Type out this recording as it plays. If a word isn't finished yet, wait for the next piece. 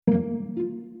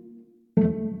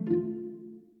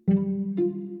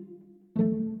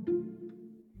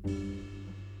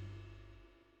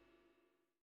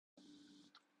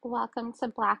Welcome to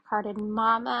Black Hearted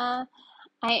Mama.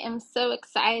 I am so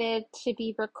excited to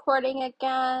be recording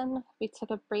again. We took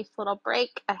a brief little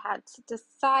break. I had to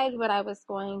decide what I was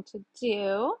going to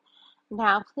do.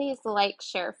 Now, please like,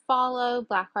 share, follow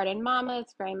Black Hearted Mama.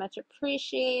 It's very much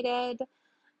appreciated.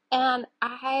 And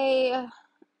I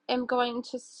am going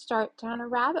to start down a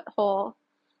rabbit hole.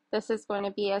 This is going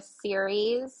to be a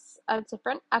series of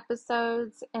different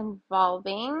episodes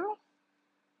involving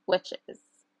witches.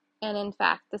 And in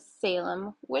fact, the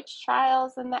Salem witch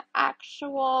trials and the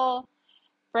actual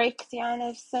breakdown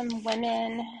of some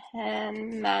women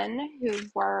and men who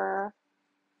were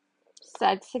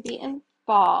said to be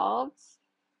involved.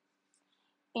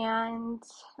 And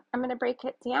I'm going to break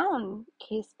it down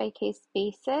case by case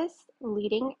basis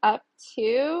leading up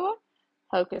to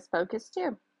Hocus Pocus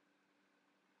 2.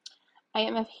 I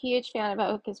am a huge fan of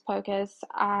Hocus Pocus.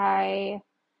 I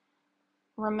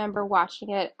remember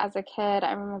watching it as a kid.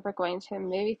 I remember going to a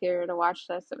movie theater to watch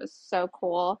this. It was so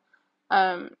cool.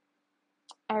 I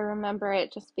remember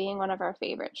it just being one of our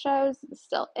favorite shows. It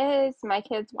still is. My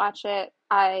kids watch it.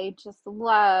 I just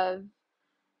love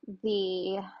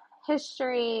the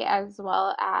history as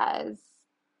well as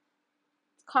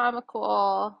it's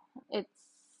comical. It's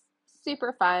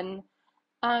super fun.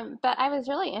 But I was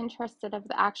really interested of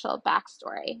the actual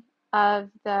backstory of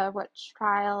the witch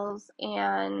trials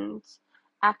and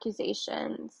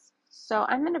accusations. So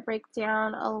I'm going to break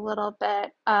down a little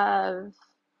bit of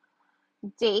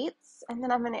dates, and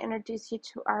then I'm going to introduce you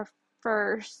to our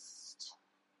first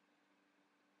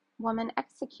woman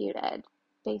executed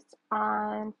based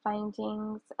on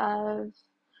findings of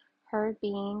her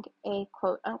being a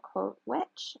quote-unquote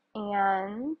witch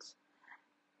and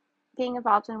being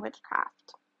involved in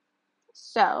witchcraft.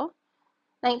 So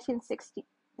 1960,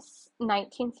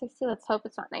 let's hope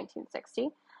it's not 1960.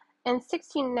 In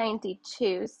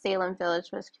 1692, Salem Village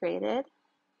was created.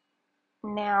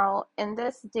 Now, in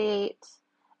this date,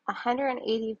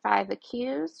 185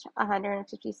 accused,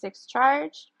 156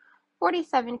 charged,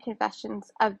 47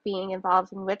 confessions of being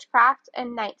involved in witchcraft,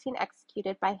 and 19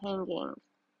 executed by hanging.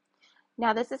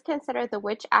 Now, this is considered the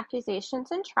witch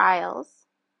accusations and trials.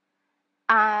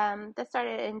 This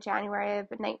started in January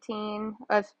of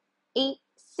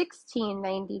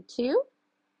 1692.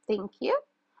 Thank you.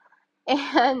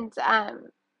 And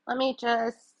let me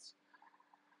just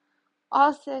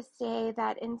also say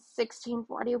that in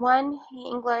 1641,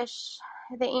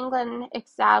 England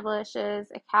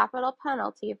establishes a capital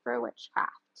penalty for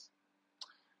witchcraft.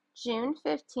 June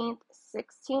 15th,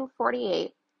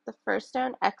 1648, the first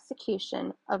known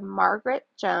execution of Margaret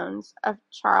Jones of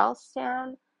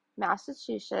Charlestown,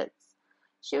 Massachusetts.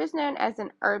 She was known as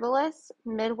an herbalist,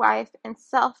 midwife, and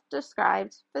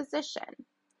self-described physician.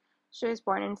 She was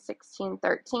born in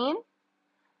 1613,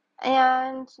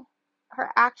 and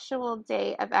her actual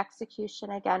day of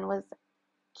execution again was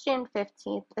June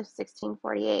 15th of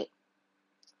 1648.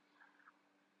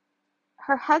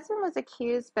 Her husband was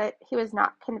accused, but he was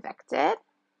not convicted.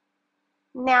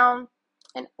 Now,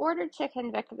 in order to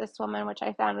convict this woman, which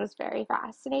I found was very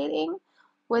fascinating,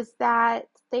 was that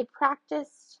they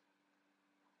practiced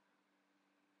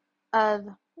of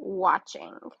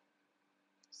watching.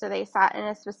 So they sat in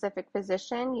a specific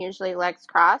position, usually legs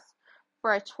crossed,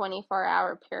 for a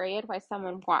 24-hour period while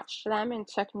someone watched them and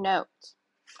took note.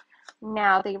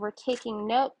 Now, they were taking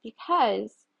note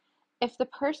because if the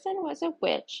person was a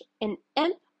witch, an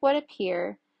imp would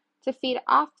appear to feed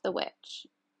off the witch.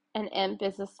 An imp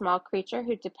is a small creature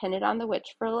who depended on the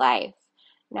witch for life.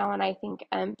 Now, when I think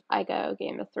imp, I go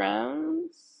Game of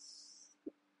Thrones.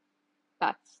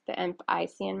 That's the imp I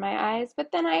see in my eyes.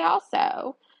 But then I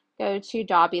also go to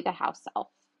Dobby the house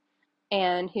elf,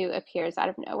 and who appears out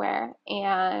of nowhere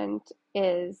and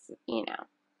is,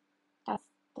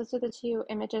 those are the two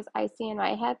images I see in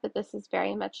my head, but this is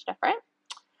very much different.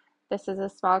 This is a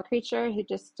small creature who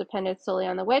just depended solely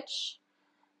on the witch.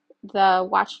 The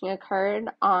watching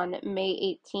occurred on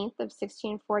May 18th of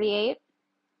 1648.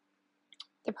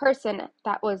 The person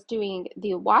that was doing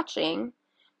the watching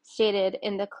stated,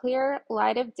 in the clear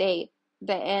light of day,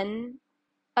 the imp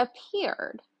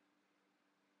appeared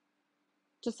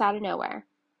just out of nowhere.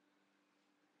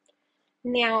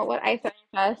 Now, what I find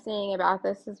fascinating about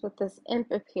this is with this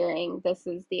imp appearing, this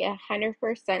is the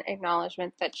 100%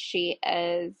 acknowledgement that she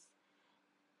is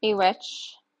a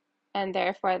witch, and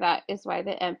therefore that is why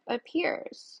the imp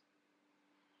appears.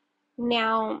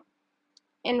 Now,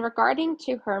 in regarding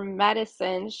to her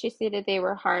medicine, she stated they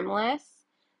were harmless.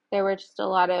 There were just a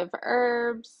lot of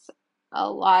herbs, a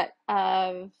lot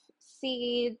of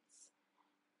seeds,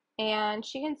 and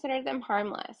she considered them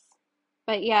harmless,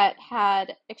 but yet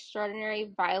had extraordinary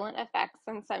violent effects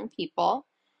on some people.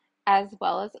 as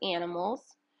well as animals.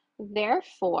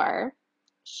 Therefore,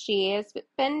 she has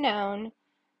been known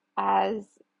as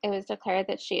it was declared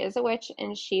that she is a witch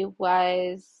and she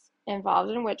was involved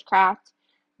in witchcraft.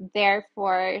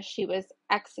 Therefore, she was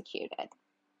executed.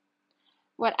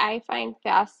 What I find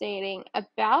fascinating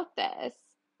about this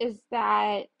is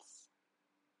that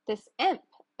this imp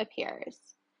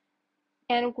appears.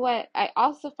 And what I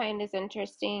also find is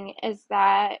interesting is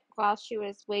that while she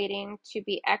was waiting to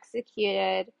be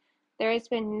executed, there has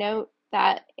been note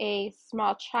that a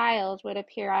small child would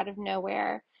appear out of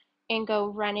nowhere and go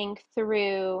running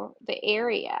through the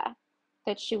area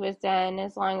that she was in,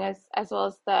 as well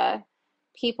as the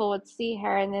people would see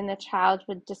her, and then the child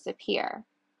would disappear.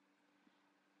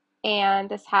 And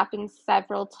this happened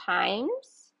several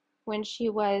times when she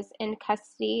was in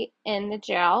custody in the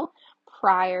jail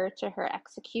prior to her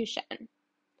execution.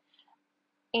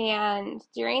 And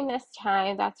during this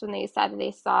time, that's when they said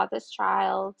they saw this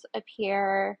child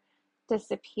appear,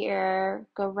 disappear,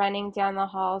 go running down the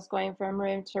halls, going from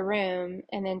room to room,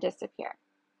 and then disappear.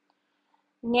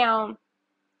 Now,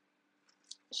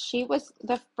 she was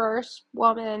the first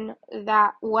woman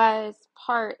that was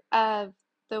part of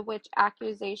the witch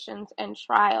accusations and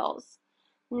trials.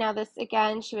 Now, this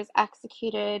again, she was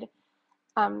executed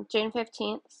June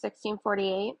 15th,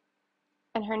 1648,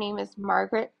 and her name is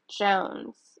Margaret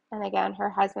Jones. And again, her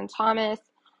husband Thomas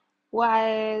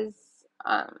was,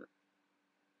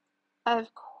 of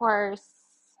course,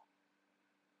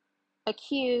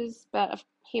 accused, but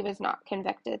he was not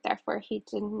convicted. Therefore, he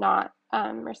did not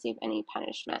receive any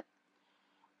punishment.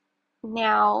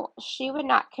 Now, she would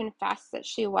not confess that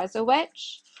she was a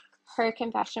witch. Her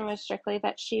confession was strictly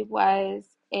that she was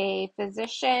a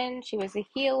physician, she was a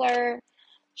healer.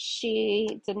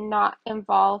 She did not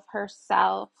involve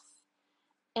herself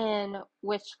in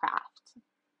witchcraft.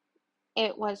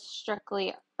 It was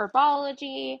strictly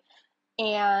herbology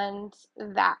and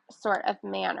that sort of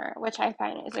manner, which I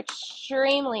find is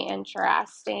extremely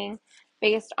interesting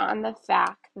based on the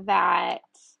fact that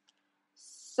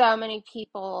so many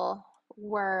people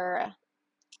were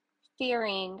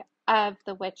fearing of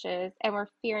the witches and were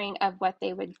fearing of what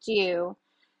they would do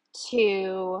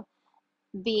to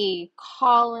the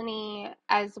colony,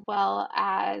 as well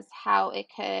as how it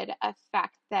could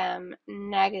affect them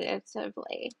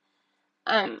negatively.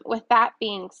 With that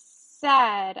being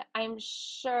said, I'm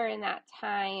sure in that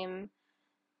time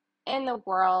in the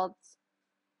world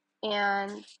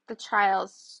and the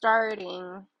trials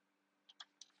starting,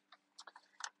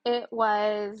 it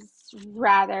was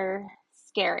rather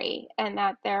scary, and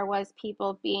that there was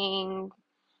people being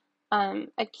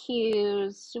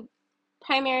accused.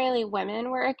 Primarily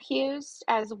women were accused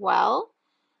as well.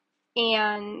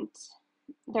 And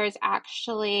there's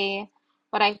actually,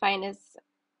 what I find is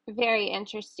very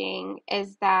interesting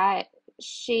is that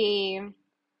she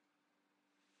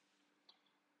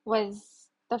was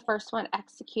the first one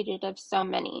executed of so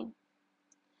many.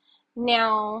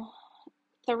 Now,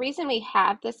 the reason we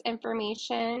have this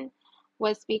information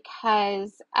was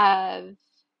because of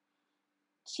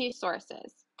two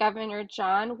sources: Governor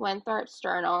John Winthrop's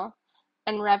journal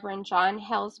and Reverend John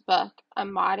Hale's book, A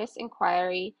Modest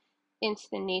Inquiry into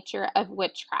the Nature of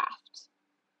Witchcraft.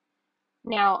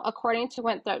 Now, according to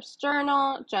Winthrop's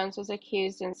journal, Jones was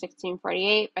accused in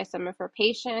 1648 by some of her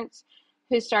patients,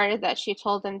 who started that she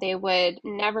told them they would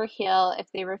never heal if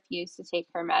they refused to take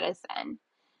her medicine.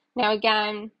 Now,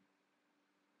 again,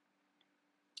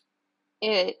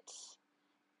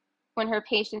 when her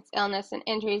patient's illness and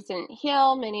injuries didn't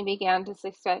heal, many began to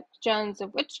suspect Jones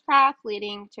of witchcraft,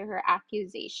 leading to her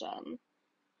accusation.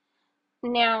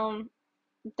 Now,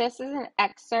 this is an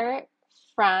excerpt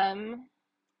from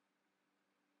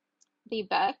the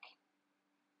book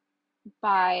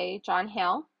by John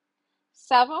Hale.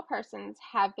 Several persons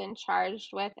have been charged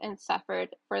with and suffered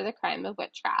for the crime of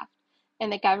witchcraft in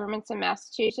the governments of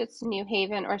Massachusetts, New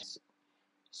Haven, or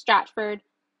Stratford,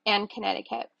 and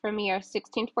Connecticut from the year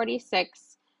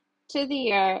 1646 to the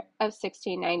year of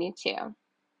 1692.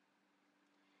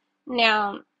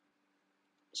 Now,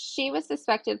 she was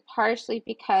suspected partially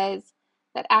because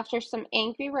that after some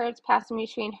angry words passing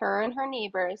between her and her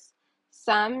neighbors,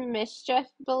 some mischief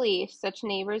believed such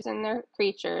neighbors and their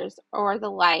creatures, or the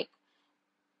like,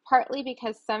 partly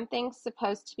because some things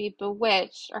supposed to be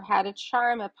bewitched or had a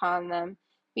charm upon them,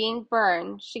 being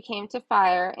burned, she came to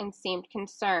fire and seemed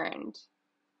concerned.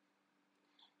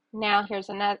 Now here's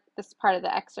this part of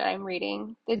the excerpt I'm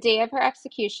reading. The day of her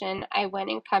execution, I went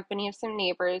in company of some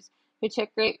neighbors who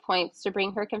took great pains to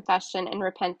bring her confession and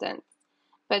repentance,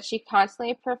 but she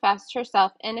constantly professed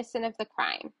herself innocent of the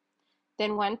crime.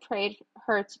 Then one prayed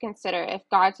her to consider, if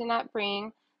God did not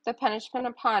bring the punishment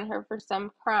upon her for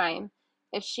some crime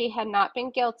if she had not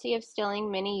been guilty of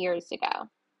stealing many years ago.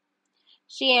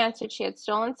 She answered she had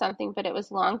stolen something, but it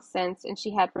was long since, and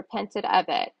she had repented of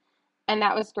it, and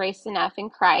that was grace enough in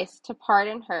Christ to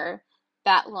pardon her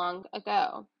that long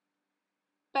ago.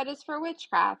 But as for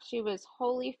witchcraft, she was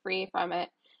wholly free from it,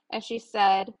 and she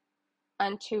said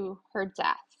unto her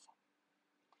death.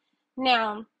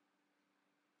 Now,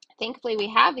 thankfully, we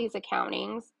have these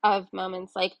accountings of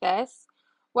moments like this.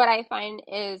 What I find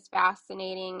is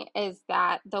fascinating is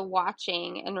that the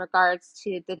watching in regards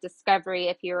to the discovery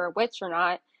if you're a witch or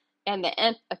not and the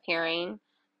imp appearing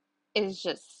is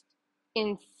just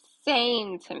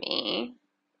insane to me.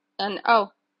 And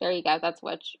oh, there you go, that's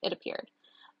witch, it appeared.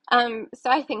 So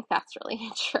I think that's really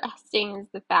interesting is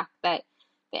the fact that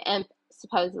the imp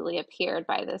supposedly appeared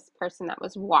by this person that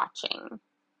was watching.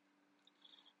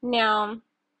 Now,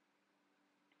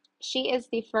 she is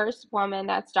the first woman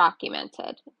that's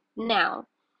documented. Now,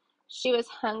 she was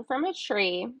hung from a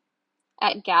tree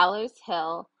at Gallows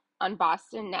Hill on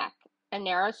Boston Neck, a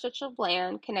narrow stretch of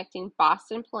land connecting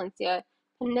Boston Peninsula,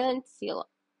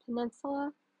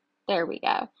 there we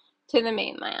go, to the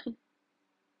mainland.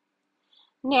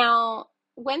 Now,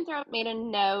 Winthrop made a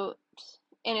note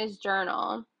in his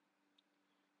journal,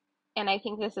 and I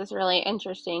think this is really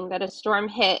interesting, that a storm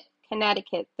hit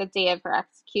Connecticut the day of her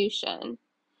execution.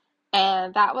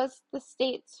 And that was the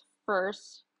state's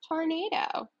first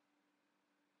tornado.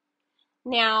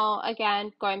 Now,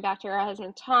 again, going back to her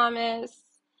husband Thomas,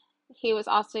 he was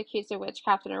also accused of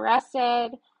witchcraft and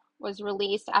arrested, was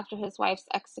released after his wife's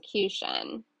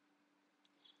execution.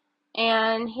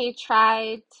 And he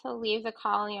tried to leave the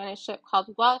colony on a ship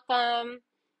called Welcome,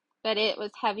 but it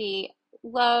was heavy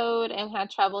load and had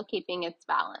trouble keeping its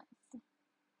balance.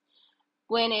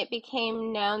 When it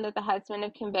became known that the husband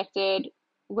of convicted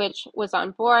witch was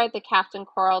on board, the captain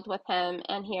quarreled with him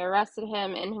and he arrested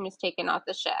him and he was taken off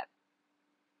the ship.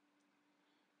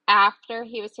 After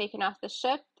he was taken off the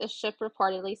ship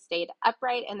reportedly stayed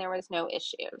upright and there was no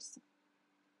issues.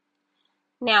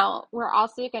 Now, we're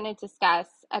also going to discuss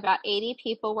about 80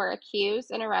 people were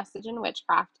accused and arrested in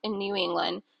witchcraft in New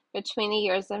England between the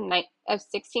years of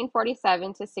 1647 to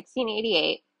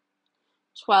 1688.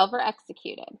 12 were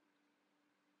executed.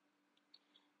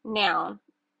 Now,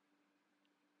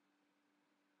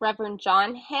 Reverend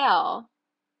John Hale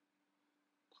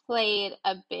played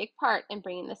a big part in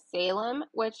bringing the Salem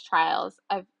witch trials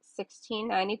of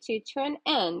 1692 to an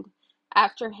end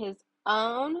after his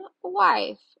own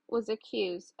wife was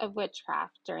accused of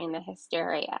witchcraft during the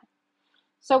hysteria.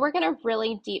 So we're going to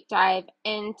really deep dive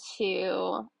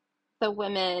into the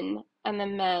women and the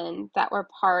men that were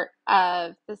part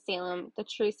of the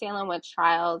true Salem witch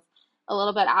trials, a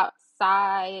little bit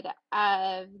outside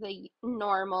of the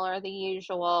normal or the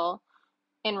usual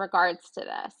in regards to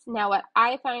this. Now, what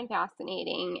I find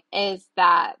fascinating is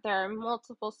that there are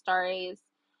multiple stories,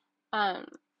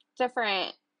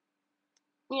 different,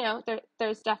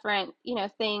 there's different,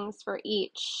 things for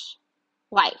each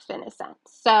life in a sense.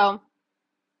 So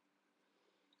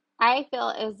I feel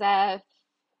as if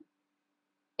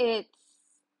it's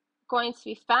going to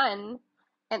be fun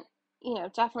and,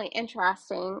 definitely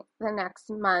interesting. The next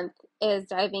month is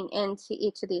diving into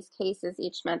each of these cases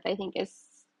each month. I think is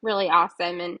really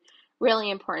awesome and really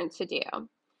important to do.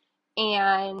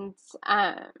 And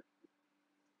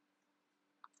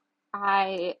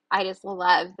I just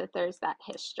love that there's that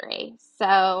history.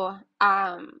 So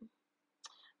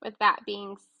with that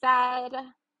being said,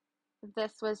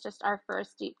 this was just our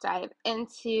first deep dive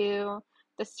into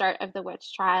the start of the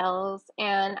witch trials,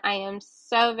 and I am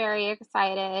so very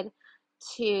excited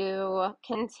to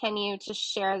continue to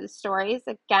share the stories.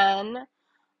 Again,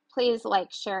 please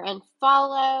like, share, and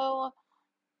follow.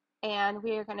 And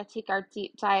we are going to take our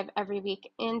deep dive every week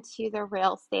into the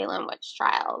real Salem witch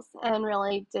trials and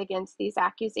really dig into these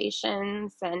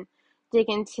accusations and dig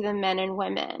into the men and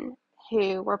women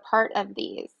who were part of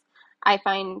these. I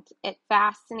find it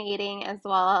fascinating, as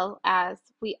well as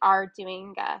we are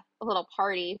doing a little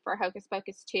party for Hocus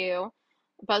Pocus 2.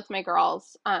 Both my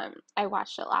girls, I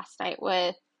watched it last night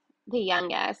with the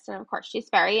youngest, and of course she's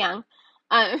very young,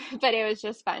 but it was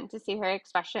just fun to see her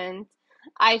expressions.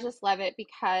 I just love it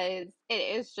because it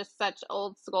is just such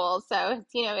old school. So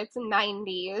it's, it's a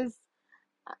 90s,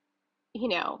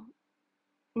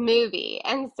 movie.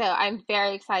 And so I'm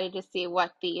very excited to see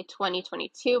what the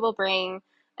 2022 will bring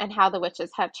and how the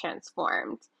witches have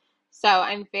transformed. So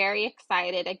I'm very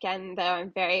excited. Again, though,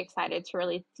 I'm very excited to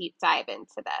really deep dive into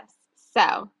this.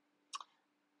 So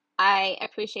I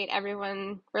appreciate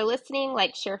everyone for listening.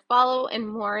 Like, share, follow, and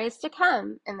more is to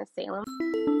come in the Salem.